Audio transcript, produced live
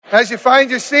As you find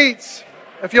your seats,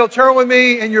 if you'll turn with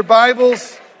me in your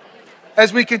Bibles,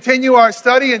 as we continue our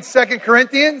study in 2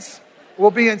 Corinthians,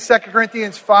 we'll be in 2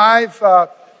 Corinthians 5,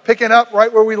 picking up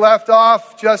right where we left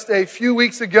off just a few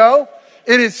weeks ago.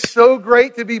 It is so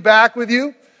great to be back with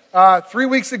you. 3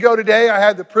 weeks ago today, I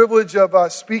had the privilege of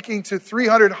speaking to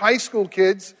 300 high school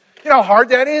kids. You know how hard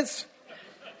that is?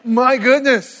 My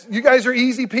goodness, you guys are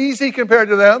easy peasy compared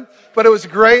to them, but it was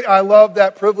great. I love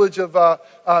that privilege of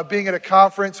being at a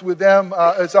conference with them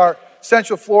as our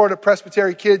Central Florida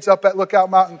Presbytery kids up at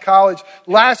Lookout Mountain College.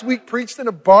 Last week preached in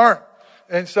a barn,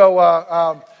 and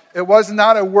so it was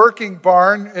not a working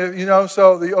barn,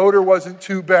 so the odor wasn't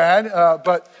too bad,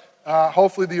 but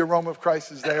hopefully the aroma of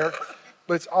Christ is there.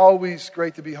 But it's always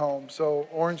great to be home. So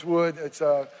Orangewood, it's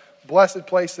a blessed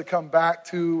place to come back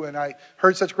to, and I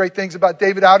heard such great things about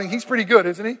David Outing. He's pretty good,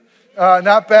 isn't he?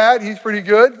 Not bad. He's pretty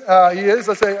good. He is.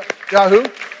 Let's say Yahoo.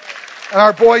 And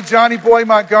our boy Johnny Boy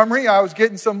Montgomery, I was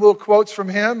getting some little quotes from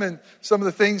him and some of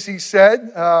the things he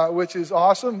said, which is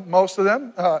awesome. Most of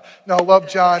them. Love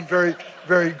John. Very,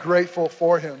 very grateful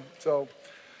for him. So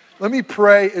let me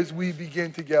pray as we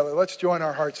begin together. Let's join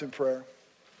our hearts in prayer.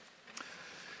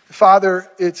 Father,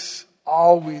 it's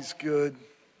always good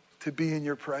to be in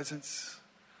your presence.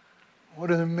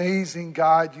 What an amazing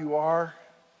God you are.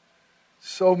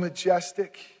 So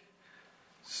majestic,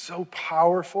 so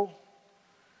powerful,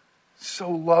 so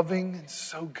loving, and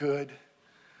so good.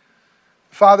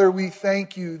 Father, we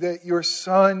thank you that your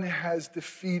Son has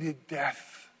defeated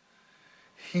death.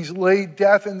 He's laid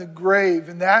death in the grave,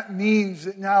 and that means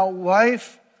that now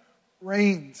life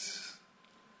reigns.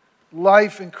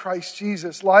 Life in Christ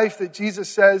Jesus. Life that Jesus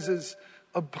says is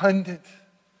abundant.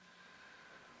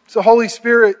 So Holy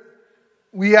Spirit,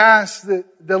 we ask that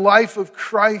the life of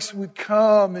Christ would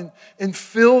come and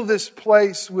fill this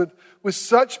place with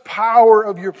such power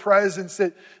of your presence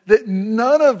that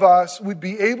none of us would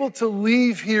be able to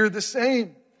leave here the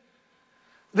same.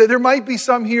 That there might be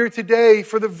some here today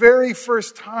for the very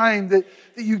first time that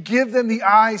you give them the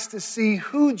eyes to see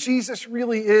who Jesus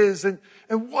really is and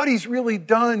what he's really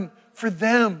done for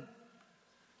them.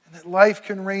 And that life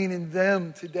can reign in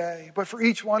them today. But for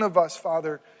each one of us,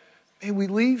 Father, may we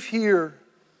leave here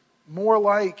more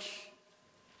like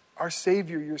our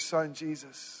Savior, your Son,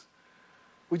 Jesus.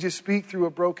 Would you speak through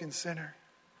a broken sinner?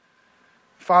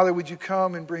 Father, would you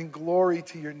come and bring glory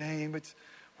to your name?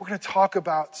 We're going to talk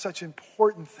about such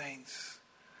important things.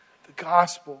 The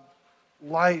gospel,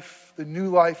 life, the new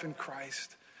life in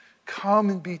Christ. Come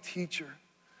and be teacher.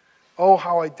 Oh,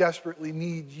 how I desperately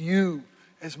need you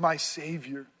as my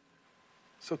Savior.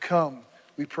 So come,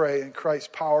 we pray in Christ's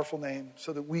powerful name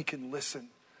so that we can listen.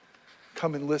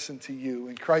 Come and listen to you.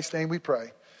 In Christ's name we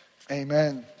pray.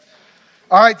 Amen.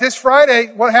 All right, this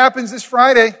Friday, what happens this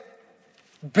Friday?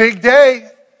 Big day.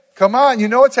 Come on, you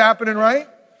know what's happening, right?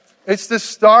 It's the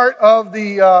start of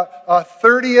the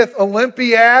 30th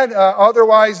Olympiad,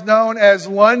 otherwise known as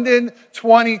London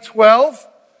 2012.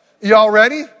 Y'all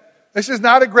ready? This is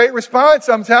not a great response,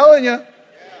 I'm telling you.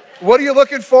 What are you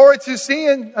looking forward to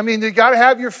seeing? I mean, you got to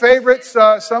have your favorites.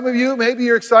 Some of you, maybe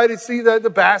you're excited to see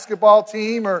the basketball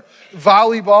team or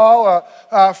volleyball.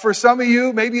 For some of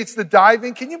you, maybe it's the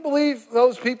diving. Can you believe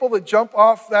those people that jump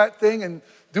off that thing and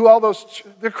do all those?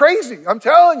 They're crazy, I'm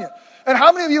telling you. And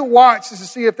how many of you watch just to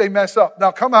see if they mess up?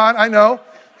 Now, come on, I know.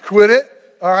 Quit it.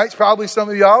 All right, it's probably some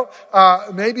of y'all.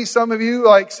 Maybe some of you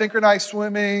like synchronized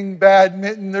swimming,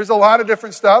 badminton. There's a lot of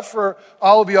different stuff for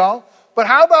all of y'all. But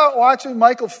how about watching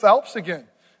Michael Phelps again?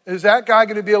 Is that guy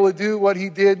going to be able to do what he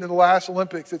did in the last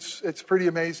Olympics? It's pretty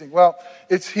amazing. Well,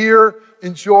 it's here.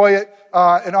 Enjoy it.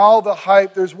 And all the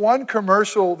hype. There's one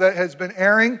commercial that has been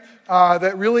airing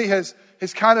that really has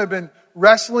kind of been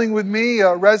wrestling with me,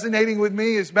 resonating with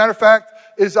me. As a matter of fact,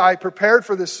 as I prepared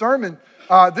for this sermon,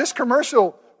 this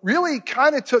commercial really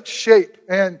kind of took shape.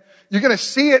 And you're going to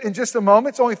see it in just a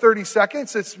moment. It's only 30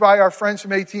 seconds. It's by our friends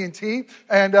from AT&T.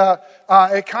 And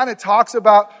it kind of talks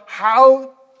about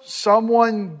how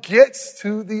someone gets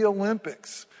to the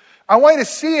Olympics. I want you to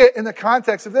see it in the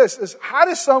context of this. Is how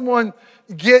does someone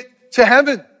get to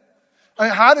heaven? I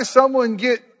mean, how does someone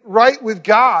get right with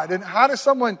God? And how does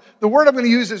someone, the word I'm going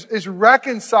to use is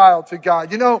reconciled to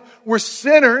God. You know, we're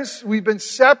sinners. We've been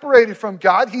separated from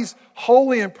God. He's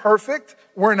holy and perfect.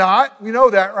 We're not. We know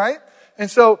that, right? And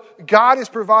so God is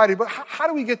provided. But how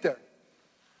do we get there?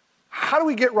 How do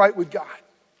we get right with God?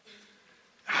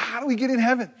 How do we get in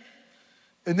heaven?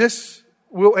 And this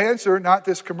will answer, not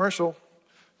this commercial.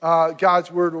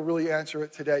 God's word will really answer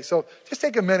it today. So just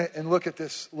take a minute and look at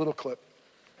this little clip.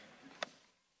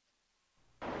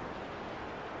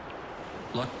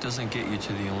 Luck doesn't get you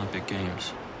to the Olympic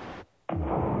Games.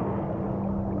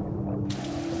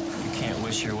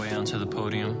 wish your way onto the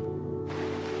podium.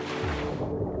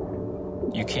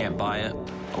 You can't buy it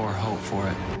or hope for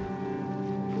it.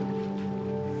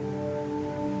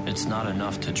 It's not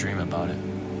enough to dream about it.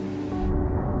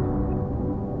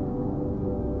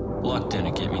 Luck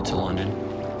didn't get me to London.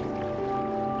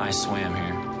 I swam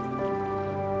here.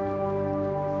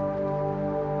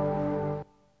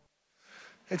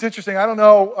 It's interesting. I don't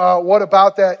know what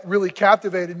about that really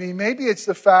captivated me. Maybe it's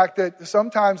the fact that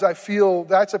sometimes I feel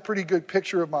that's a pretty good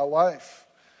picture of my life.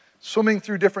 Swimming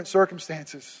through different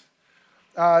circumstances.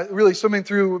 Really swimming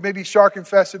through maybe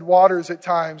shark-infested waters at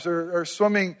times, or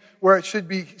swimming where it should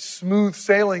be smooth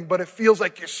sailing, but it feels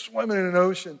like you're swimming in an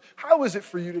ocean. How is it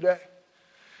for you today?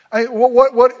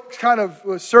 What kind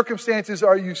of circumstances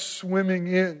are you swimming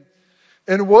in?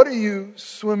 And what are you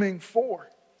swimming for?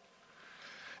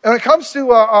 And when it comes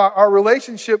to our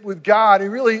relationship with God,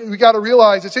 we got to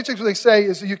realize, it's interesting what they say,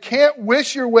 is that you can't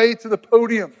wish your way to the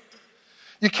podium.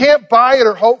 You can't buy it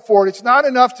or hope for it. It's not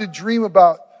enough to dream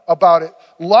about it.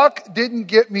 Luck didn't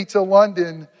get me to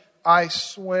London. I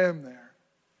swam there.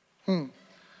 Well,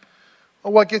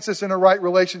 what gets us in a right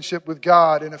relationship with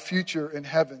God and a future in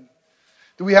heaven?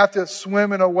 Do we have to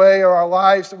swim in a way of our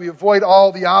lives that we avoid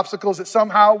all the obstacles that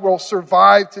somehow we'll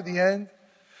survive to the end?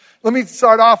 Let me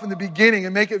start off in the beginning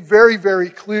and make it very, very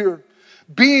clear.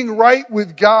 Being right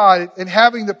with God and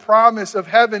having the promise of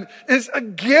heaven is a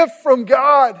gift from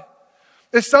God.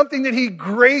 It's something that He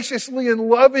graciously and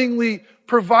lovingly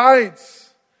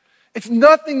provides. It's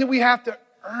nothing that we have to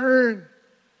earn.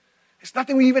 It's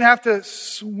nothing we even have to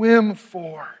swim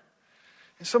for.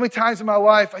 And so many times in my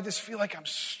life, I just feel like I'm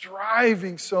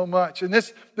striving so much. And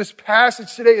this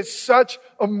passage today is such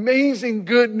amazing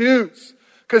good news,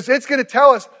 because it's going to tell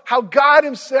us how God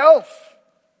Himself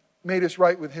made us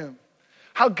right with Him.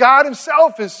 How God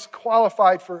Himself is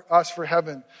qualified for us for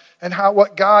heaven. And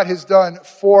what God has done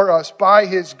for us by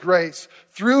His grace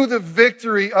through the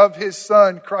victory of His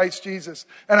Son, Christ Jesus.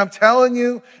 And I'm telling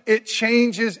you, it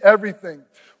changes everything.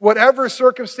 Whatever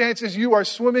circumstances you are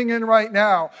swimming in right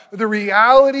now, the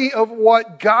reality of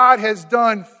what God has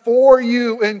done for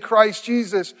you in Christ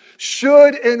Jesus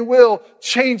should and will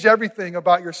change everything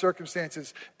about your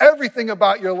circumstances, everything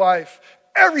about your life,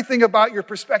 everything about your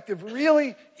perspective.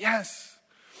 Really? Yes.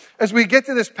 As we get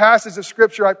to this passage of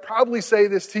Scripture, I probably say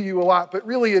this to you a lot, but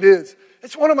really it is.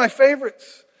 It's one of my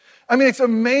favorites. I mean, it's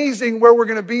amazing where we're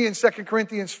going to be in 2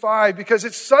 Corinthians 5, because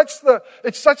it's such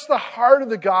the heart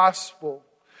of the gospel.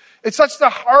 It's such the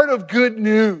heart of good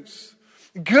news.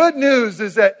 Good news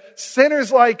is that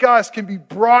sinners like us can be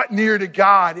brought near to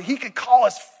God. He can call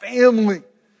us family.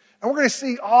 And we're going to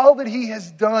see all that He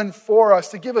has done for us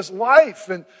to give us life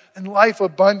and life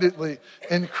abundantly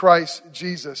in Christ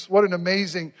Jesus. What an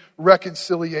amazing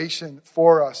reconciliation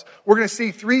for us. We're going to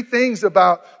see three things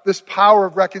about this power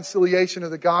of reconciliation of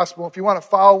the gospel. If you want to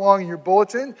follow along in your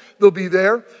bulletin, they'll be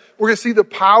there. We're going to see the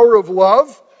power of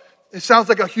love. It sounds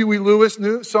like a Huey Lewis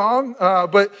song,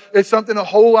 but it's something a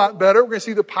whole lot better. We're going to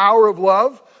see the power of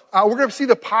love. We're going to see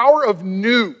the power of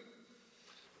new.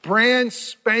 Brand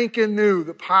spanking new.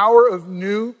 The power of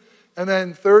new. And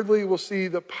then thirdly, we'll see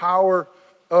the power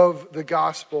of the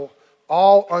gospel,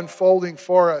 all unfolding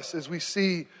for us as we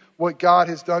see what God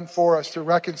has done for us to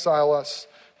reconcile us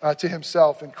to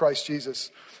Himself in Christ Jesus.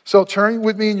 So turn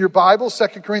with me in your Bible, 2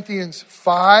 Corinthians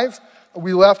 5.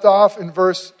 We left off in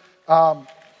verse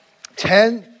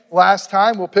 10 last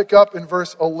time. We'll pick up in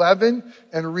verse 11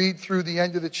 and read through the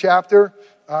end of the chapter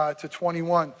to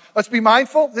 21. Let's be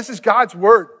mindful. This is God's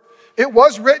word. It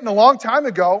was written a long time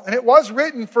ago, and it was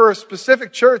written for a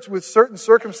specific church with certain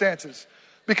circumstances,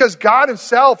 because God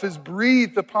Himself has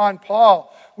breathed upon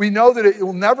Paul. We know that it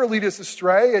will never lead us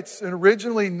astray. It's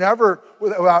originally never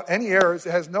without any errors.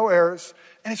 It has no errors,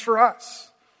 and it's for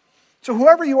us. So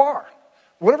whoever you are,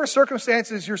 whatever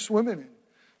circumstances you're swimming in,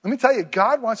 let me tell you,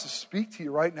 God wants to speak to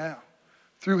you right now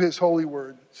through His holy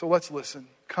word. So let's listen.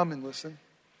 Come and listen.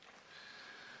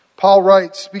 Paul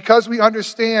writes, because we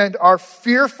understand our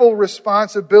fearful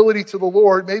responsibility to the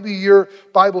Lord, maybe your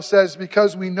Bible says,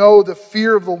 because we know the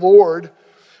fear of the Lord,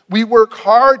 we work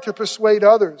hard to persuade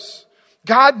others.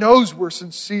 God knows we're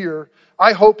sincere.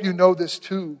 I hope you know this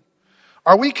too.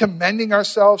 Are we commending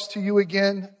ourselves to you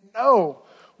again? No.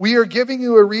 We are giving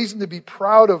you a reason to be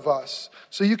proud of us,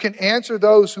 so you can answer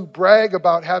those who brag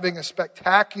about having a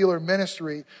spectacular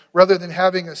ministry rather than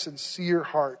having a sincere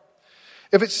heart.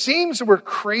 If it seems we're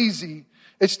crazy,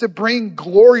 it's to bring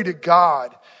glory to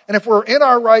God. And if we're in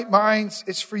our right minds,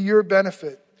 it's for your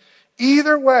benefit.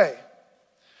 Either way,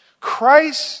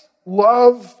 Christ's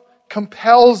love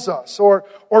compels us or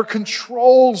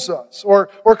controls us or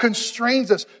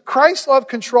constrains us. Christ's love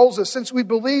controls us. Since we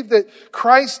believe that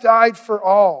Christ died for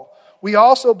all, we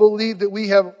also believe that we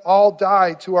have all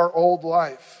died to our old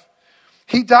life.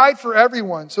 He died for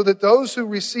everyone so that those who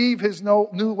receive his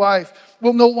new life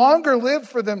will no longer live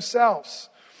for themselves.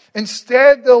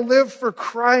 Instead, they'll live for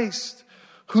Christ,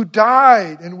 who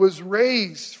died and was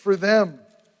raised for them.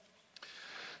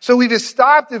 So we've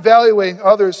stopped evaluating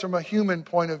others from a human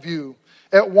point of view.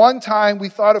 At one time, we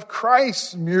thought of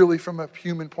Christ merely from a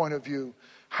human point of view.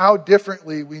 How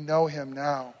differently we know him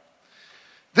now.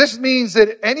 This means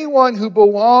that anyone who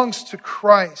belongs to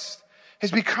Christ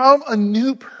has become a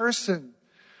new person.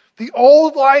 The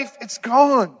old life, it's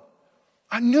gone.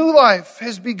 A new life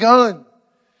has begun.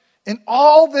 And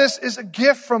all this is a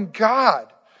gift from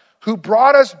God, who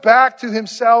brought us back to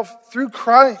himself through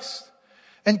Christ.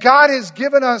 And God has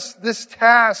given us this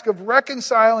task of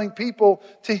reconciling people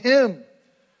to him.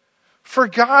 For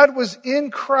God was in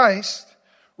Christ,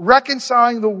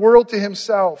 reconciling the world to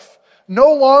himself,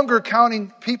 no longer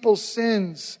counting people's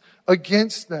sins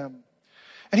against them.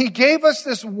 And he gave us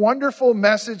this wonderful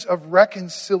message of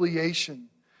reconciliation.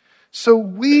 So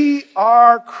we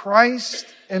are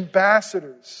Christ's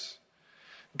ambassadors.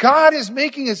 God is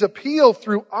making his appeal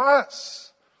through us.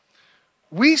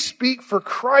 We speak for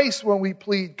Christ when we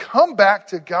plead, come back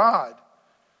to God.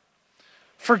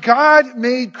 For God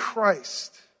made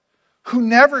Christ, who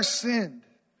never sinned,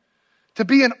 to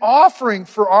be an offering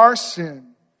for our sin,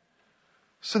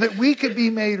 so that we could be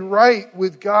made right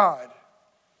with God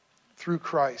through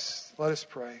Christ. Let us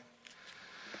pray.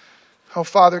 Oh,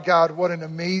 Father God, what an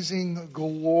amazing,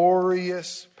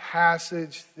 glorious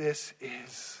passage this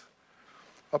is.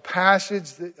 A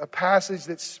passage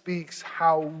that speaks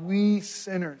how we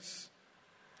sinners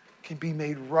can be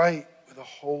made right with a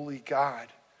holy God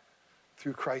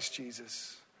through Christ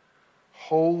Jesus.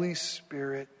 Holy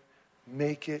Spirit,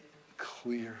 make it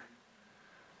clear.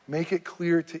 Make it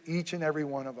clear to each and every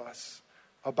one of us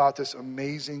about this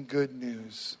amazing good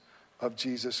news of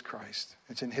Jesus Christ.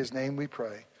 It's in his name we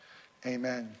pray.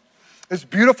 Amen. This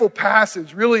beautiful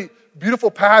passage, really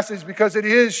beautiful passage, because it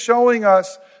is showing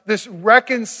us this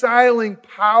reconciling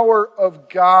power of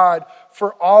God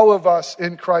for all of us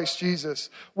in Christ Jesus.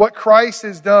 What Christ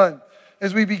has done.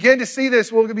 As we begin to see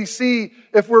this, we're going to see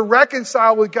if we're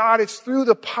reconciled with God, it's through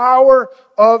the power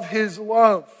of his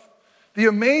love. The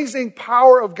amazing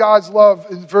power of God's love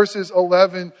in verses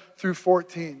 11 through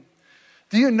 14.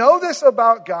 Do you know this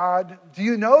about God? Do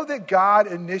you know that God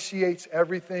initiates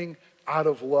everything out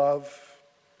of love?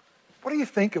 What do you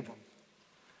think of him?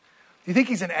 Do you think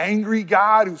he's an angry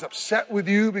God who's upset with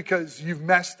you because you've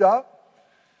messed up?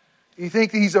 Do you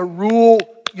think that he's a rule,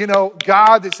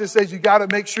 God that just says you got to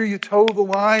make sure you toe the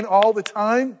line all the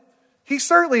time? He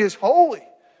certainly is holy.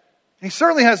 He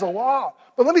certainly has a law.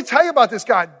 But let me tell you about this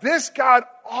God. This God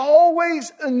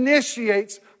always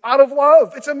initiates out of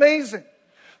love. It's amazing.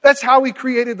 That's how he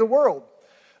created the world.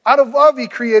 Out of love, he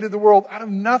created the world. Out of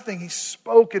nothing, he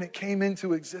spoke and it came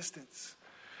into existence.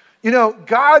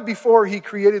 God, before he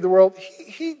created the world,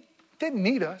 he didn't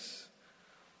need us.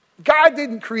 God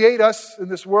didn't create us in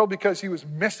this world because he was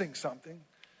missing something.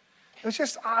 It was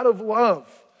just out of love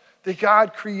that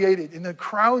God created. And the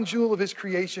crown jewel of his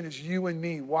creation is you and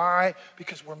me. Why?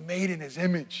 Because we're made in his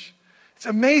image. It's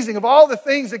amazing. Of all the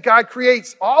things that God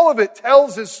creates, all of it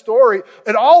tells his story.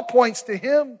 It all points to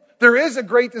him. There is a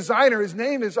great designer. His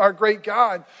name is our great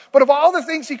God. But of all the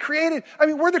things he created,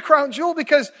 we're the crown jewel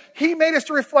because he made us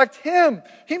to reflect him.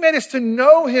 He made us to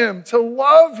know him, to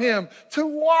love him, to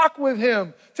walk with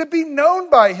him, to be known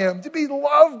by him, to be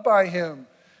loved by him,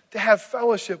 to have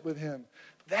fellowship with him.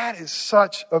 That is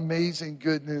such amazing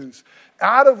good news.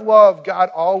 Out of love, God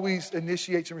always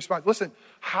initiates and responds. Listen,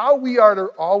 how we are to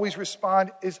always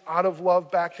respond is out of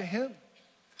love back to him.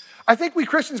 I think we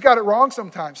Christians got it wrong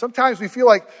sometimes. Sometimes we feel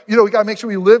like, we got to make sure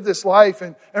we live this life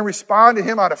and respond to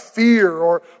him out of fear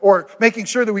or making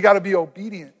sure that we got to be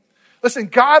obedient. Listen,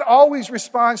 God always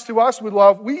responds to us with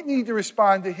love. We need to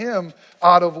respond to him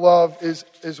out of love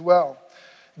as well.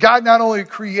 God not only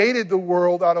created the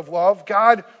world out of love,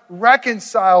 God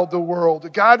reconciled the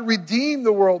world. God redeemed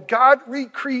the world. God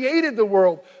recreated the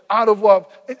world out of love.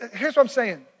 Here's what I'm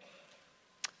saying.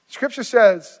 Scripture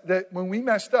says that when we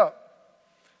messed up,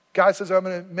 God says, I'm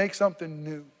going to make something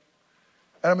new.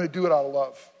 And I'm going to do it out of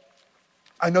love.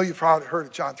 I know you've probably heard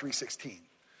of John 3:16.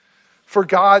 For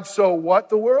God so what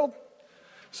the world?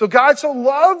 So God so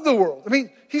loved the world.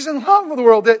 He's in love with the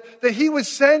world that he would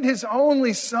send his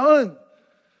only son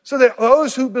so that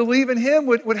those who believe in him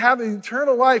would have an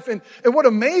eternal life. And what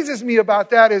amazes me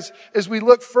about that is, as we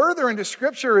look further into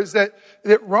Scripture, is that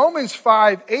Romans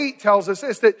 5:8 tells us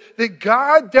this, that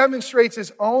God demonstrates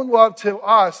his own love to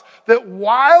us, that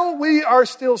while we are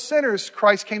still sinners,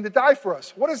 Christ came to die for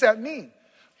us. What does that mean?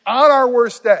 On our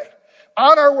worst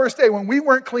day, when we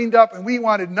weren't cleaned up and we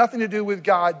wanted nothing to do with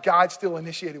God, God still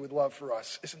initiated with love for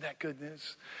us. Isn't that good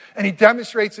news? And he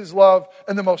demonstrates his love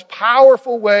in the most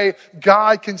powerful way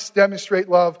God can demonstrate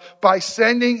love, by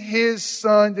sending his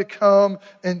son to come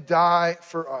and die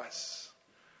for us.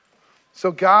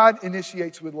 So God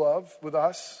initiates with love, with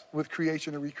us, with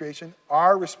creation and recreation.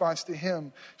 Our response to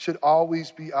him should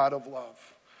always be out of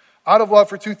love. Out of love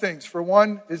for two things. For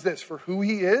one is this, for who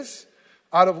he is.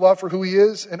 Out of love for who he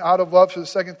is, and out of love for the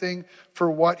second thing, for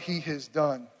what he has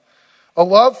done. A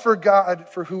love for God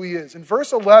for who he is. In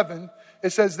verse 11, it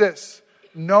says this,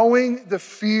 knowing the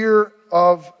fear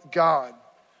of God.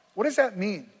 What does that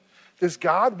mean? Does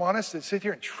God want us to sit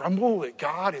here and tremble that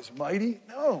God is mighty?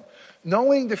 No.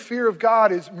 Knowing the fear of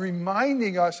God is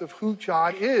reminding us of who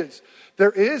God is.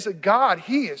 There is a God.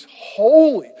 He is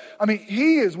holy. I mean,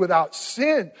 he is without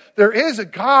sin. There is a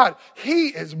God. He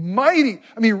is mighty.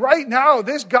 I mean, right now,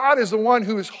 this God is the one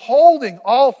who is holding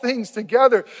all things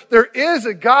together. There is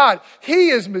a God. He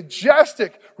is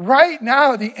majestic. Right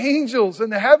now, the angels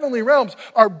in the heavenly realms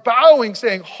are bowing,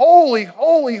 saying, holy,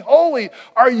 holy, holy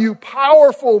are you,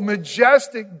 powerful,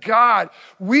 majestic God.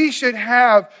 We should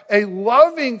have a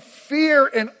loving fear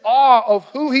and awe of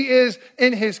who he is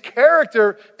in his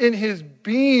character, in his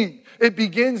being. It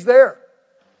begins there.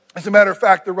 As a matter of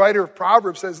fact, the writer of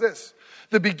Proverbs says this,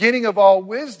 the beginning of all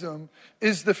wisdom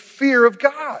is the fear of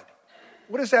God.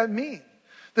 What does that mean?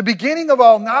 The beginning of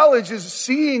all knowledge is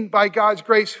seeing by God's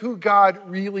grace who God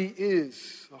really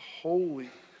is. The holy,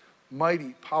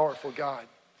 mighty, powerful God.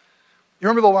 You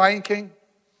remember The Lion King?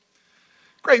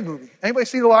 Great movie. Anybody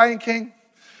see The Lion King?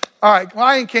 All right,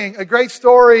 Lion King, a great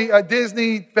story,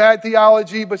 Disney, bad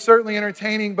theology, but certainly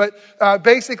entertaining. But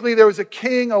basically there was a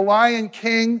king, a lion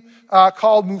king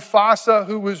called Mufasa,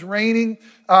 who was reigning.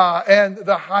 And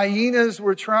the hyenas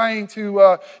were trying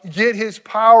to get his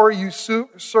power,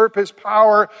 usurp his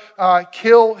power,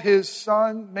 kill his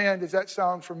son. Man, does that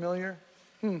sound familiar?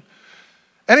 And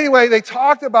anyway, they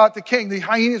talked about the king. The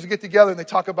hyenas would get together and they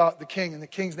talk about the king. And the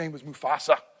king's name was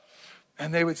Mufasa.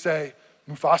 And they would say,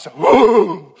 Mufasa,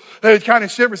 whoa. They would kind of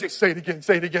shiver, say it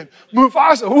again.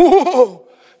 Mufasa, whoa.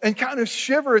 And kind of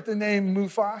shiver at the name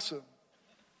Mufasa.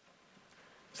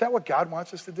 Is that what God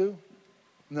wants us to do?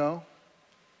 No.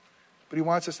 But he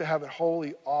wants us to have a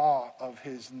holy awe of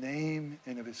his name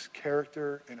and of his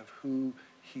character and of who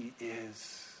he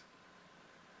is.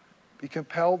 Be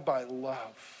compelled by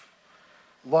love.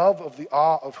 Love of the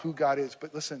awe of who God is.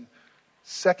 But listen,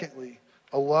 secondly,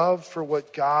 a love for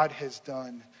what God has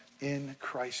done in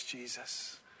Christ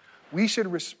Jesus. We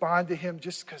should respond to him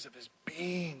just because of his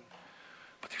being.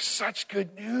 But there's such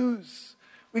good news.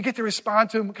 We get to respond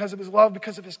to him because of his love,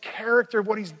 because of his character,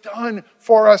 what he's done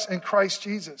for us in Christ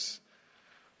Jesus.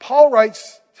 Paul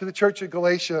writes to the church of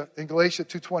Galatia, in Galatia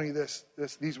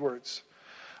 2:20, these words.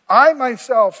 I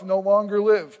myself no longer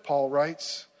live, Paul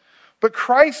writes, but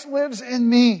Christ lives in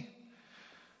me.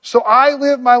 So I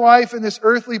live my life in this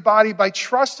earthly body by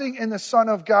trusting in the Son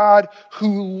of God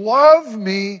who loved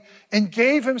me and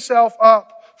gave himself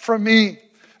up for me.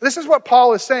 This is what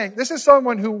Paul is saying. This is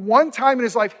someone who one time in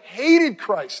his life hated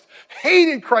Christ's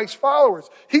followers.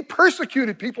 He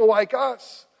persecuted people like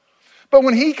us. But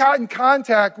when he got in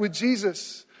contact with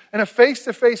Jesus, in a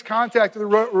face-to-face contact on the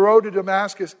road to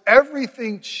Damascus,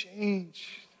 everything changed.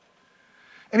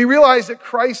 And he realized that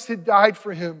Christ had died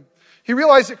for him. He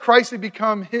realized that Christ had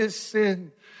become his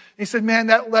sin. He said, man,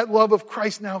 that love of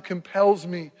Christ now compels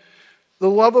me. The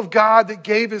love of God that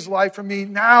gave his life for me,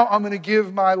 now I'm going to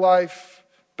give my life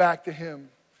back to him.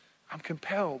 I'm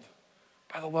compelled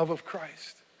by the love of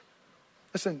Christ.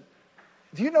 Listen,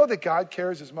 do you know that God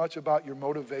cares as much about your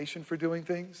motivation for doing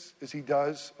things as he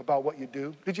does about what you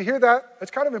do? Did you hear that?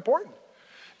 That's kind of important.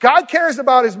 God cares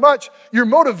about as much your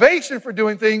motivation for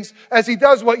doing things as he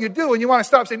does what you do. And you want to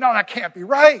stop and say, no, that can't be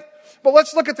right. But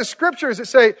let's look at the scriptures that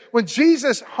say when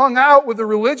Jesus hung out with the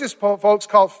religious folks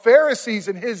called Pharisees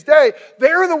in his day,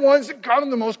 they're the ones that got him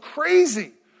the most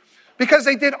crazy because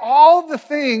they did all the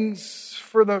things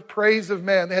for the praise of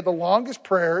man. They had the longest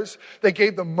prayers. They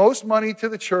gave the most money to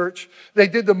the church. They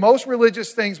did the most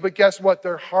religious things, but guess what?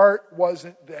 Their heart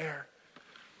wasn't there.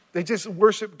 They just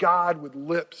worshiped God with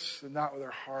lips and not with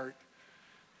their heart.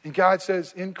 And God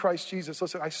says, in Christ Jesus,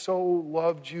 listen, I so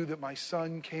loved you that my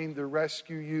son came to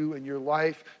rescue you, and your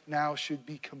life now should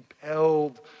be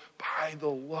compelled by the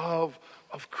love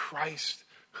of Christ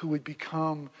who would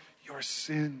become your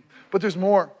sin. But there's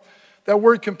more. That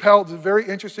word compelled is a very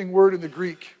interesting word in the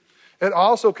Greek. It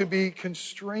also could be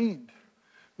constrained.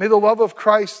 May the love of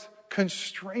Christ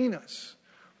constrain us.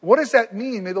 What does that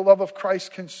mean? May the love of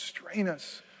Christ constrain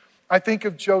us. I think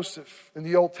of Joseph in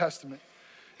the Old Testament.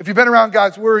 If you've been around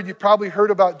God's Word, you've probably heard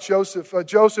about Joseph.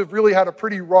 Joseph really had a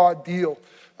pretty raw deal.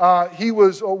 He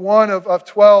was one of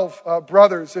 12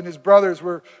 brothers, and his brothers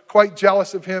were quite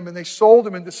jealous of him, and they sold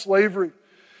him into slavery.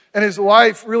 And his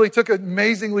life really took an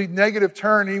amazingly negative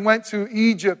turn. He went to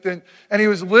Egypt, and he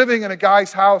was living in a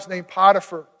guy's house named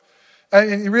Potiphar.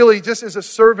 And he really just as a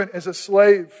servant, as a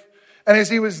slave. And as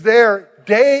he was there,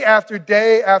 day after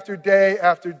day after day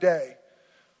after day,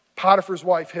 Potiphar's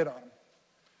wife hit on him.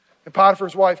 And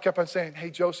Potiphar's wife kept on saying,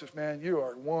 hey, Joseph, man, you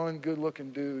are one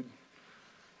good-looking dude.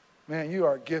 Man, you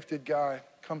are a gifted guy.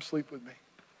 Come sleep with me.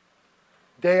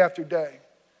 Day after day,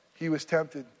 he was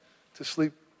tempted to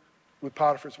sleep with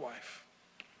Potiphar's wife.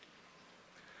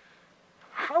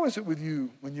 How is it with you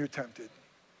when you're tempted?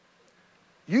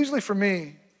 Usually for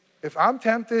me, if I'm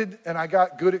tempted and I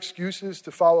got good excuses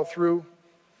to follow through,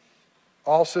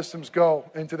 all systems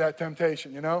go into that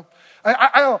temptation, you know?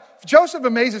 I don't know. Joseph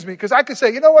amazes me because I could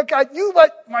say, you know what, God, you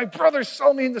let my brothers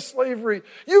sell me into slavery.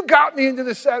 You got me into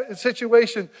this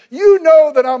situation. You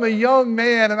know that I'm a young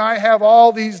man and I have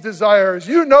all these desires.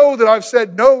 You know that I've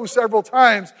said no several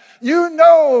times. You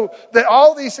know that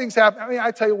all these things happen. I mean,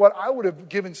 I tell you what, I would have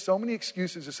given so many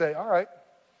excuses to say, all right,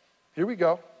 here we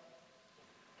go.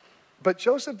 But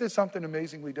Joseph did something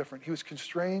amazingly different. He was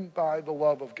constrained by the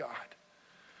love of God.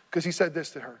 Because he said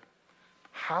this to her,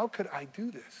 how could I do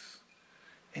this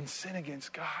and sin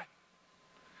against God?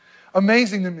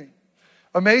 Amazing to me.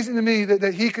 Amazing to me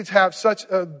that he could have such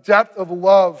a depth of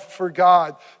love for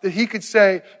God, that he could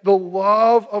say the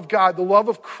love of God, the love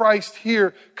of Christ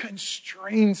here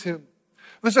constrains him.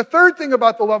 There's a third thing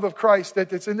about the love of Christ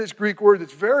that's in this Greek word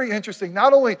that's very interesting.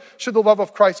 Not only should the love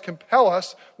of Christ compel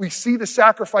us, we see the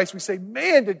sacrifice, we say,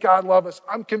 man, did God love us?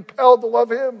 I'm compelled to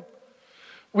love him.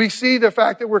 We see the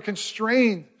fact that we're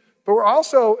constrained, but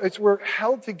we're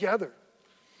held together.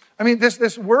 I mean,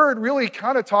 this word really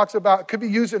kind of talks about, could be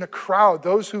used in a crowd,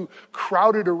 those who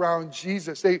crowded around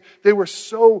Jesus. They were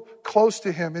so close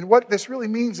to him. And what this really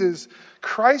means is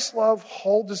Christ's love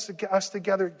holds us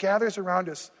together, gathers around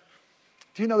us.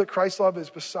 Do you know that Christ's love is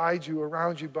beside you,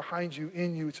 around you, behind you,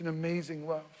 in you? It's an amazing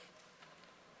love.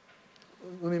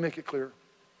 Let me make it clear.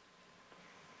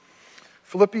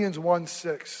 Philippians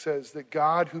 1:6 says that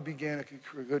God who began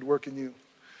a good work in you,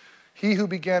 he who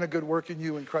began a good work in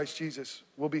you in Christ Jesus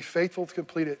will be faithful to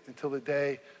complete it until the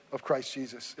day of Christ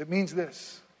Jesus. It means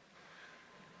this.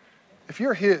 If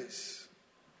you're his,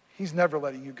 he's never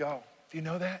letting you go. Do you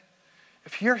know that?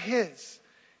 If you're his,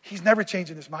 he's never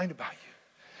changing his mind about you.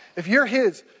 If you're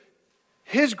his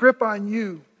grip on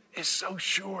you is so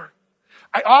sure.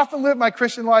 I often live my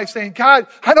Christian life saying, God,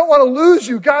 I don't want to lose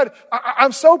you. God,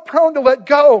 I'm so prone to let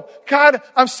go. God,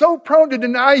 I'm so prone to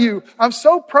deny you. I'm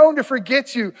so prone to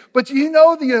forget you. But do you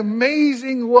know the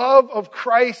amazing love of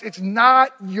Christ? It's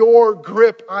not your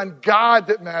grip on God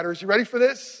that matters. You ready for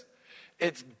this?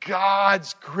 It's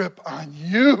God's grip on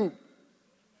you.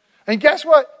 And guess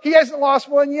what? He hasn't lost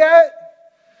one yet.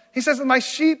 He says, my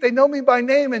sheep, they know me by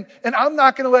name, and I'm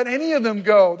not going to let any of them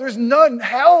go. There's none.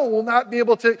 Hell will not be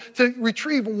able to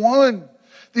retrieve one.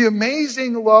 The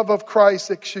amazing love of Christ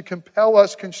that should compel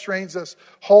us, constrains us,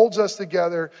 holds us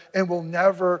together, and will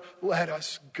never let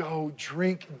us go.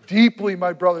 Drink deeply,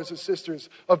 my brothers and sisters,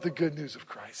 of the good news of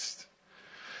Christ.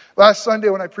 Last Sunday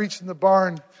when I preached in the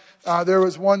barn, there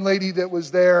was one lady that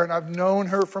was there, and I've known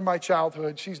her from my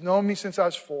childhood. She's known me since I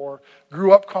was 4.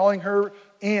 Grew up calling her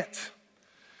aunt.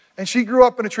 And she grew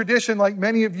up in a tradition like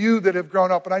many of you that have grown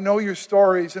up, and I know your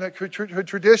stories, and a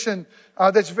tradition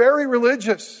that's very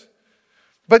religious,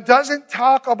 but doesn't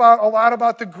talk a lot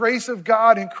about the grace of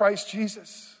God in Christ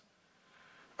Jesus.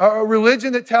 A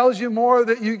religion that tells you more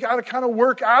that you got to kind of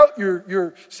work out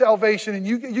your salvation, and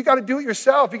you got to do it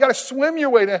yourself. You got to swim your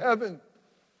way to heaven.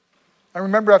 I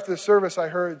remember after the service I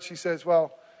heard, she says,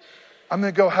 well, I'm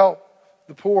going to go help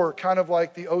the poor, kind of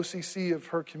like the OCC of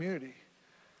her community.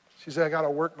 She said, I got to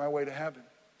work my way to heaven.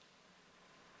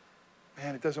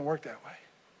 Man, it doesn't work that way.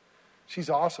 She's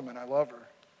awesome and I love her.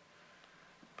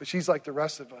 But she's like the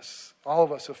rest of us. All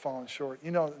of us have fallen short. You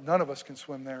know, none of us can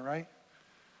swim there, right?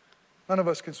 None of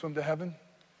us can swim to heaven.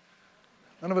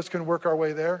 None of us can work our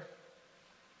way there.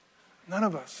 None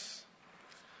of us.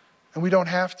 And we don't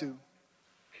have to.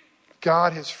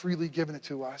 God has freely given it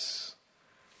to us.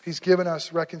 He's given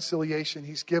us reconciliation.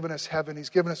 He's given us heaven.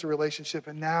 He's given us a relationship.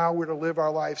 And now we're to live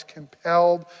our lives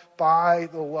compelled by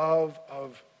the love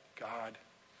of God.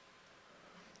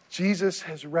 Jesus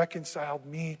has reconciled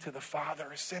me to the Father,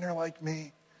 a sinner like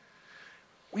me.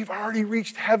 We've already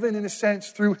reached heaven in a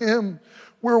sense through him.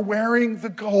 We're wearing the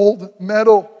gold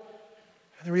medal.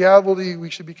 And in reality, we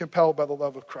should be compelled by the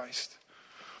love of Christ.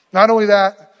 Not only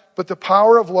that, but the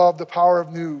power of love, the power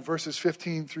of new, verses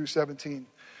 15 through 17.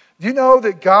 Do you know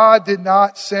that God did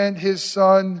not send his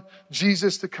son,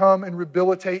 Jesus, to come and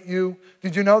rehabilitate you?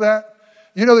 Did you know that?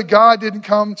 You know that God didn't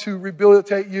come to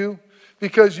rehabilitate you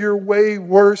because you're way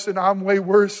worse and I'm way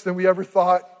worse than we ever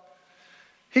thought.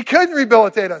 He couldn't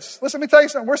rehabilitate us. Listen, let me tell you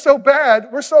something. We're so bad,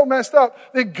 we're so messed up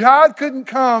that God couldn't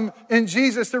come in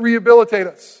Jesus to rehabilitate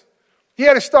us. He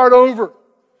had to start over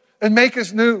and make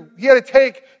us new. He had to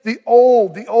take the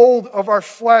old of our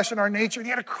flesh and our nature, and he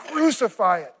had to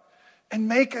crucify it and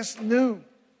make us new.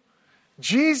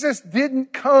 Jesus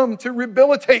didn't come to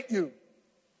rehabilitate you.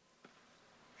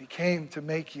 He came to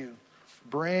make you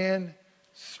brand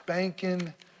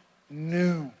spanking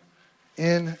new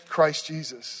in Christ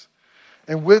Jesus.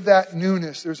 And with that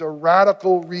newness, there's a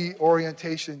radical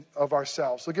reorientation of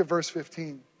ourselves. Look at verse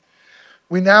 15.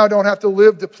 We now don't have to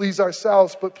live to please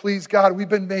ourselves, but please God. We've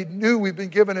been made new. We've been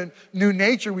given a new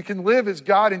nature. We can live as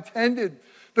God intended.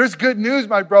 There's good news,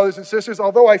 my brothers and sisters.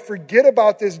 Although I forget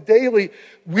about this daily,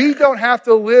 we don't have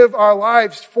to live our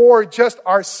lives for just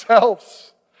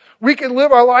ourselves. We can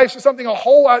live our lives for something a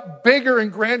whole lot bigger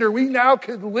and grander. We now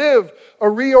can live a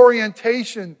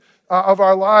reorientation of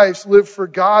our lives, live for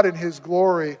God and his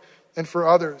glory and for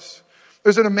others.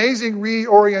 There's an amazing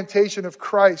reorientation of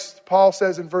Christ. Paul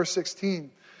says in verse 16,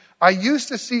 I used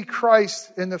to see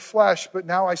Christ in the flesh, but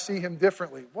now I see him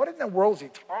differently. What in the world is he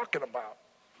talking about?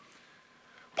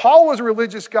 Paul was a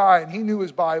religious guy and he knew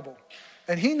his Bible.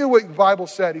 And he knew what the Bible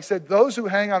said. He said, those who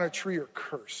hang on a tree are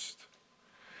cursed.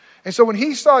 And so when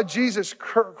he saw Jesus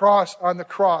cross on the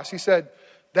cross, he said,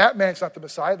 that man's not the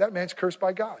Messiah. That man's cursed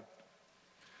by God.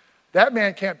 That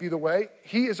man can't be the way.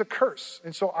 He is a curse.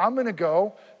 And so I'm going to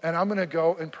go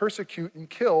and persecute and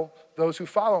kill those who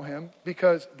follow him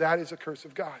because that is a curse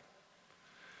of God.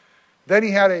 Then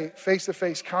he had a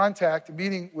face-to-face contact,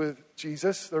 meeting with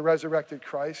Jesus, the resurrected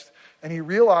Christ, and he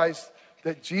realized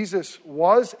that Jesus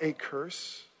was a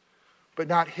curse, but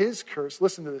not his curse.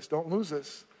 Listen to this. Don't lose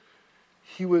this.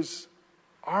 He was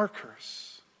our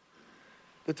curse.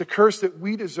 That the curse that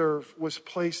we deserve was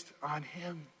placed on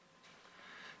him.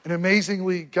 And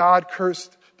amazingly, God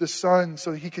cursed the Son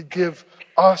so that he could give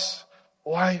us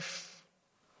life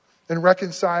and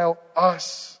reconcile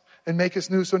us and make us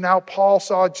new. So now Paul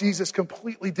saw Jesus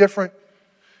completely different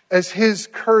as his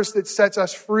curse that sets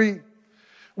us free.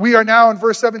 We are now, in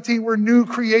verse 17, we're new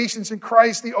creations in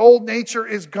Christ. The old nature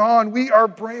is gone. We are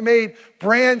made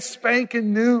brand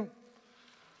spanking new.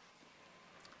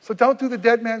 So don't do the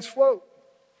dead man's float.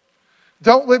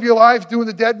 Don't live your life doing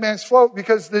the dead man's float,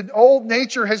 because the old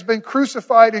nature has been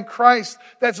crucified in Christ.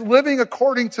 That's living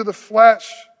according to the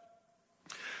flesh.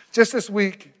 Just this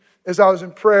week, as I was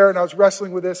in prayer and I was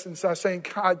wrestling with this and I was saying,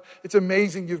 God, it's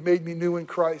amazing you've made me new in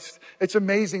Christ. It's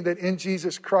amazing that in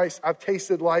Jesus Christ I've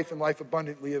tasted life and life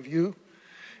abundantly of you.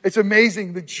 It's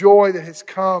amazing the joy that has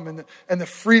come and the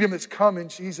freedom that's come in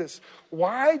Jesus.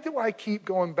 Why do I keep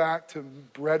going back to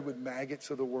bread with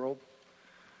maggots of the world?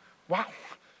 Wow.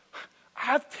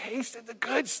 I've tasted the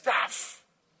good stuff.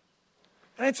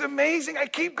 And it's amazing. I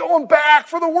keep going back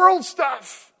for the world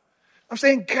stuff. I'm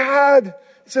saying, God,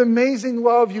 it's amazing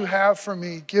love you have for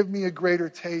me. Give me a greater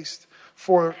taste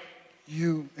for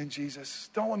you and Jesus.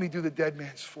 Don't let me do the dead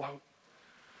man's float.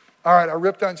 All right, I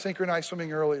ripped on synchronized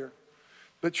swimming earlier.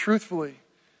 But truthfully,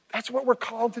 that's what we're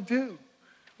called to do.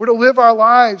 We're to live our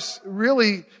lives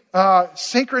really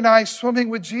synchronized swimming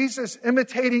with Jesus,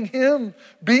 imitating him,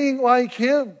 being like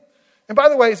him. And by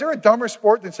the way, is there a dumber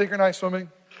sport than synchronized swimming?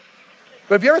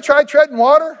 But have you ever tried treading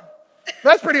water?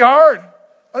 That's pretty hard.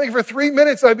 I think for 3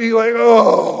 minutes I'd be like,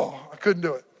 oh, I couldn't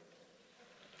do it.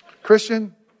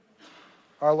 Christian,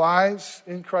 our lives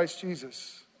in Christ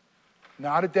Jesus,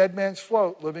 not a dead man's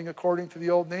float, living according to the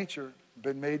old nature,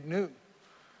 been made new.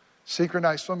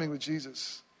 Synchronized swimming with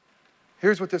Jesus.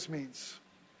 Here's what this means.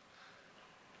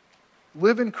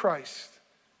 Live in Christ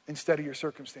instead of your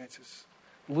circumstances.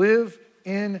 Live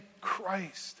in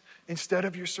Christ instead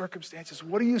of your circumstances.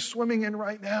 What are you swimming in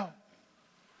right now?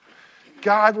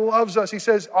 God loves us. He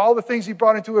says all the things he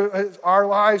brought into our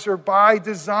lives are by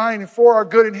design and for our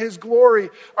good and his glory.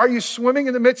 Are you swimming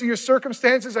in the midst of your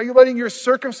circumstances? Are you letting your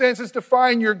circumstances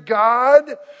define your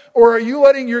God? Or are you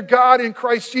letting your God in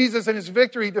Christ Jesus and his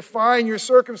victory define your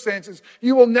circumstances?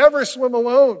 You will never swim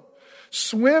alone.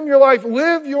 Swim your life,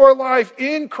 live your life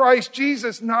in Christ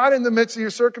Jesus, not in the midst of your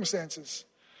circumstances.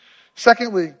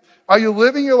 Secondly, are you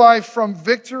living your life from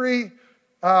victory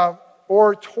or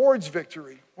or towards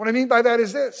victory. What I mean by that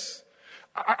is this.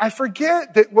 I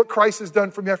forget that what Christ has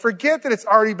done for me. I forget that it's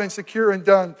already been secure and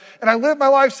done. And I live my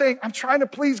life saying, I'm trying to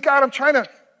please God. I'm trying to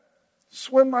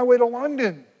swim my way to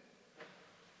London.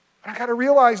 And I got to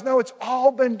realize, no, it's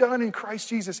all been done in Christ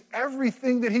Jesus.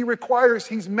 Everything that he requires,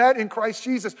 he's met in Christ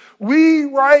Jesus. We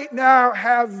right now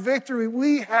have victory.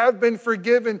 We have been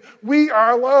forgiven. We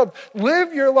are loved.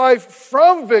 Live your life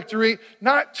from victory,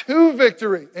 not to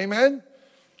victory. Amen?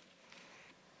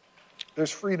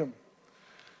 There's freedom.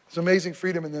 There's amazing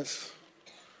freedom in this.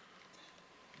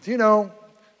 Do you know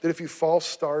that if you false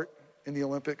start in the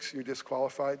Olympics, you're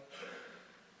disqualified?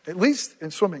 At least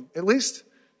in swimming. At least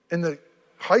in the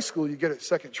high school, you get a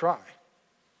second try.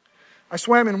 I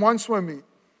swam in one swim meet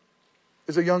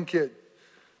as a young kid.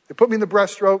 They put me in the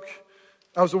breaststroke.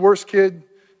 I was the worst kid.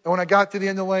 And when I got to the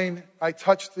end of the lane, I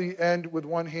touched the end with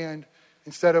one hand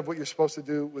instead of what you're supposed to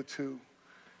do with two.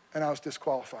 And I was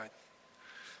disqualified.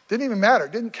 Didn't even matter.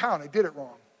 Didn't count. I did it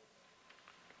wrong.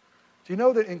 Do you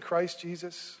know that in Christ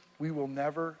Jesus, we will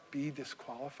never be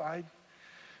disqualified?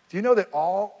 Do you know that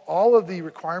all of the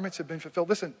requirements have been fulfilled?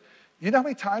 Listen, you know how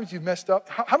many times you've messed up?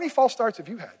 How many false starts have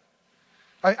you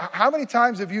had? How many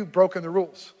times have you broken the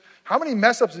rules? How many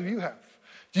mess ups have you had?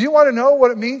 Do you want to know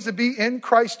what it means to be in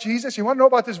Christ Jesus? You want to know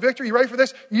about this victory? You ready for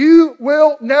this? You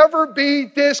will never be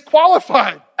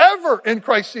disqualified, ever, in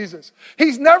Christ Jesus.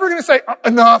 He's never going to say,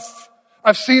 enough.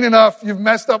 I've seen enough. You've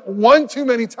messed up one too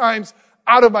many times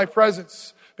out of my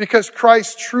presence, because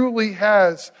Christ truly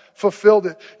has fulfilled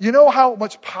it. You know how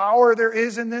much power there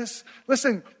is in this?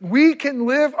 Listen, we can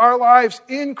live our lives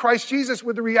in Christ Jesus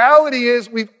where the reality is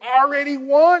we've already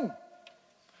won.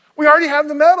 We already have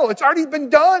the medal. It's already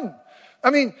been done. I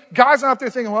mean, God's not up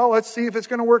there thinking, well, let's see if it's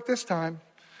going to work this time.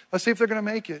 Let's see if they're going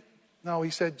to make it. No,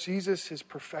 he said Jesus has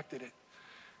perfected it.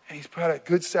 And he's put a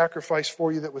good sacrifice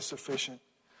for you that was sufficient.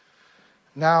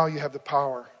 Now you have the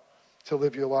power to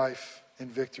live your life in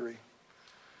victory.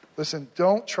 Listen,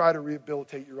 don't try to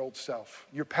rehabilitate your old self.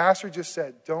 Your pastor just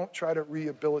said, don't try to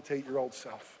rehabilitate your old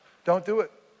self. Don't do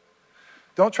it.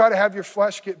 Don't try to have your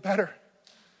flesh get better.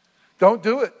 Don't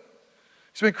do it.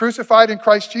 He's been crucified in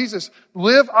Christ Jesus.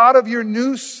 Live out of your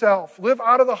new self. Live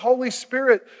out of the Holy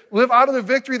Spirit. Live out of the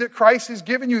victory that Christ has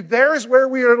given you. There's where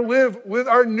we are to live, with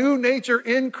our new nature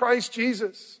in Christ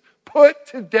Jesus. Put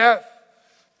to death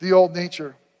the old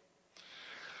nature.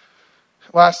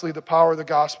 Lastly, the power of the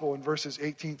gospel in verses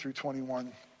 18 through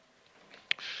 21.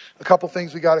 A couple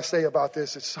things we got to say about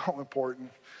this. It's so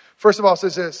important. First of all, it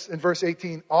says this in verse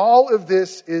 18. All of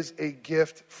this is a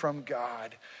gift from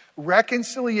God.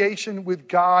 Reconciliation with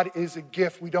God is a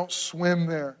gift. We don't swim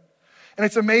there. And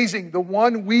it's amazing. The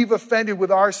one we've offended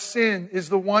with our sin is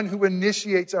the one who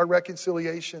initiates our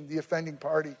reconciliation, the offending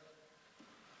party.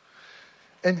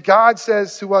 And God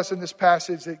says to us in this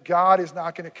passage that God is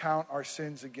not going to count our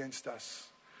sins against us.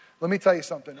 Let me tell you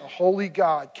something. A holy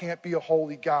God can't be a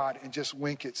holy God and just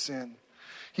wink at sin.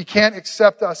 He can't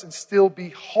accept us and still be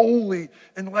holy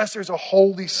unless there's a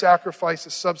holy sacrifice, a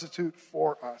substitute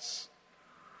for us.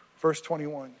 Verse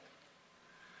 21.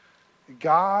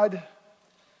 God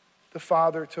the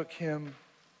Father took him,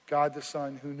 God the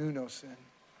Son, who knew no sin.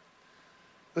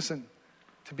 Listen,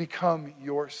 to become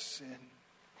your sin.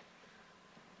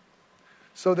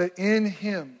 So that in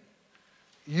him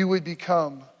you would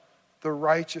become the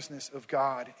righteousness of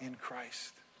God in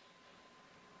Christ.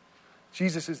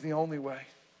 Jesus is the only way.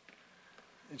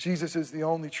 Jesus is the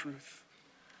only truth.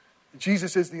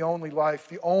 Jesus is the only life.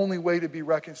 The only way to be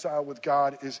reconciled with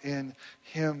God is in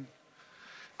him.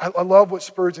 I love what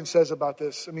Spurgeon says about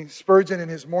this. I mean, Spurgeon in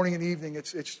his morning and evening,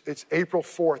 it's April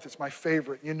 4th. It's my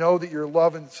favorite. You know that you're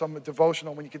loving some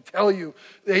devotional when you can tell you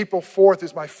that April 4th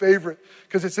is my favorite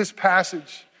because it's this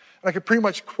passage. And I could pretty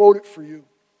much quote it for you.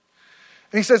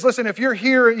 And he says, listen, if you're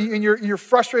here and you're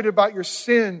frustrated about your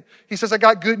sin, he says, I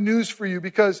got good news for you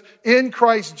because in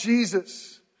Christ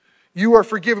Jesus, you are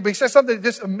forgiven. But he says something that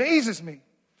just amazes me.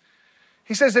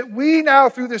 He says that we now,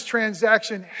 through this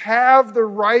transaction, have the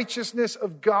righteousness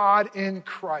of God in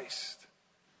Christ.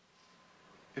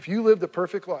 If you lived a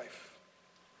perfect life,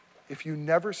 if you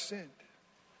never sinned,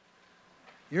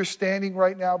 you're standing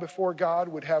right now before God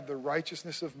would have the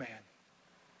righteousness of man.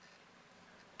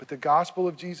 But the gospel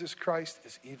of Jesus Christ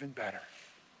is even better.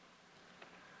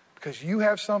 Because you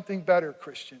have something better,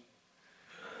 Christian,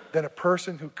 than a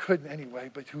person who couldn't anyway,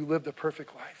 but who lived a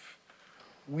perfect life.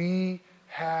 We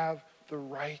have the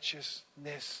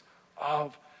righteousness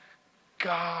of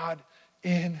God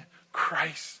in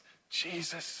Christ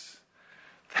Jesus.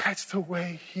 That's the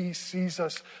way he sees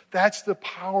us. That's the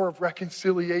power of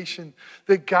reconciliation.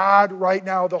 That God right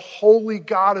now, the holy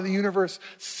God of the universe,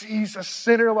 sees a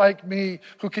sinner like me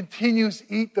who continues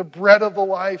to eat the bread of the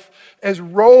life as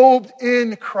robed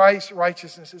in Christ's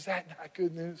righteousness. Is that not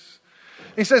good news?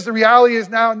 He says the reality is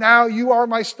now you are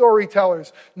my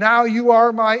storytellers. Now you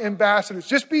are my ambassadors.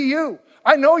 Just be you.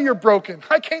 I know you're broken.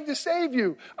 I came to save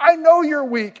you. I know you're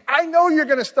weak. I know you're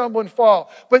going to stumble and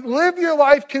fall. But live your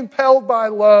life compelled by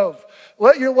love.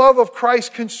 Let your love of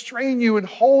Christ constrain you and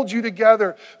hold you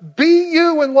together. Be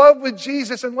you in love with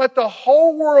Jesus and let the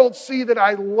whole world see that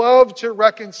I love to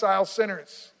reconcile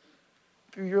sinners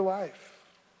through your life.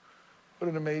 What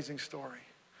an amazing story.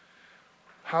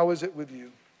 How is it with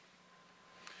you?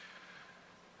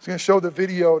 I was going to show the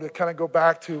video to kind of go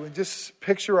back to and just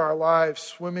picture our lives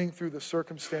swimming through the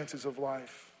circumstances of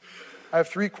life. I have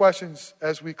 3 questions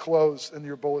as we close in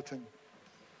your bulletin.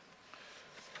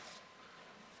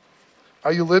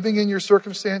 Are you living in your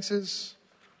circumstances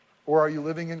or are you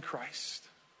living in Christ?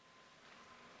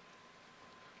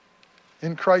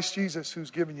 In Christ Jesus,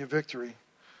 who's given you victory.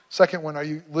 Second one, are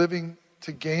you living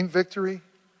to gain victory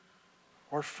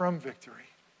or from victory?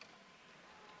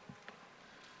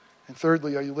 And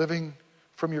thirdly, are you living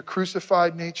from your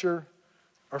crucified nature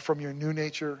or from your new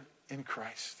nature in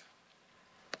Christ?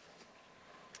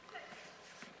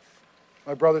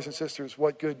 My brothers and sisters,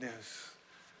 what good news.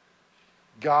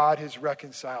 God has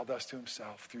reconciled us to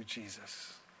himself through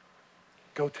Jesus.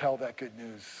 Go tell that good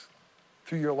news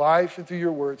through your life and through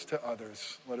your words to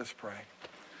others. Let us pray.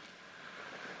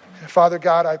 And Father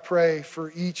God, I pray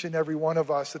for each and every one of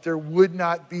us that there would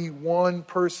not be one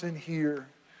person here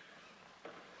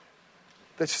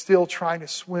that's still trying to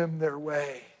swim their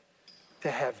way to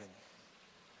heaven.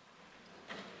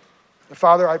 And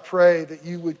Father, I pray that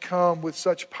you would come with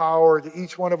such power to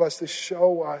each one of us to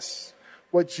show us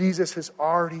what Jesus has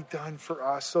already done for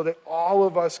us so that all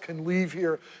of us can leave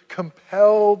here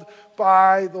compelled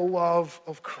by the love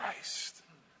of Christ.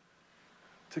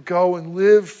 To go and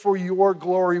live for your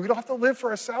glory. We don't have to live for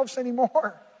ourselves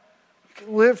anymore. We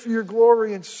can live for your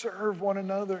glory and serve one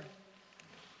another.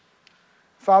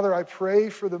 Father, I pray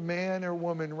for the man or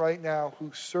woman right now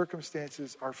whose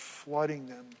circumstances are flooding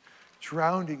them,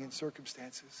 drowning in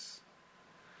circumstances.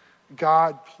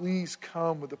 God, please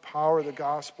come with the power of the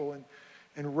gospel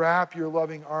and wrap your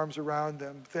loving arms around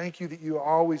them. Thank you that you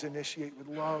always initiate with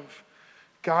love.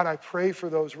 God, I pray for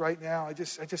those right now. I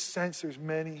just sense there's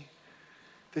many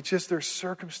that just their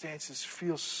circumstances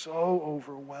feel so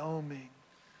overwhelming.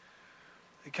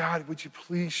 God, would you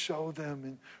please show them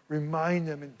and remind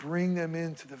them and bring them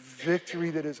into the victory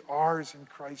that is ours in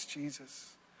Christ Jesus.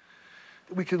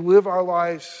 That we can live our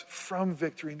lives from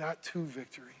victory, not to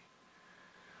victory.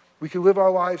 We can live our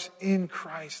lives in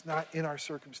Christ, not in our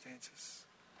circumstances.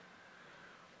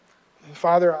 And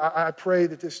Father, I pray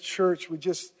that this church would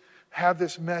just have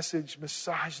this message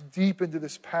massaged deep into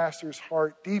this pastor's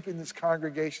heart, deep in this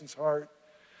congregation's heart.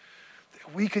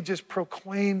 That we could just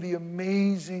proclaim the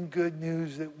amazing good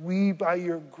news that we, by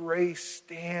your grace,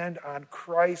 stand on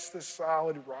Christ, the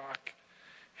solid rock,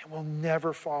 and will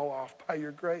never fall off by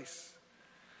your grace.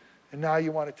 And now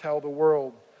you want to tell the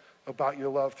world about your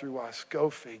love through us. Go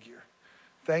figure.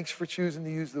 Thanks for choosing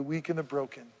to use the weak and the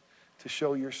broken to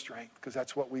show your strength, because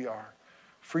that's what we are.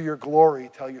 For your glory,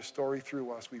 tell your story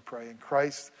through us, we pray. In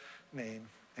Christ's name,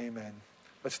 amen.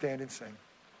 Let's stand and sing.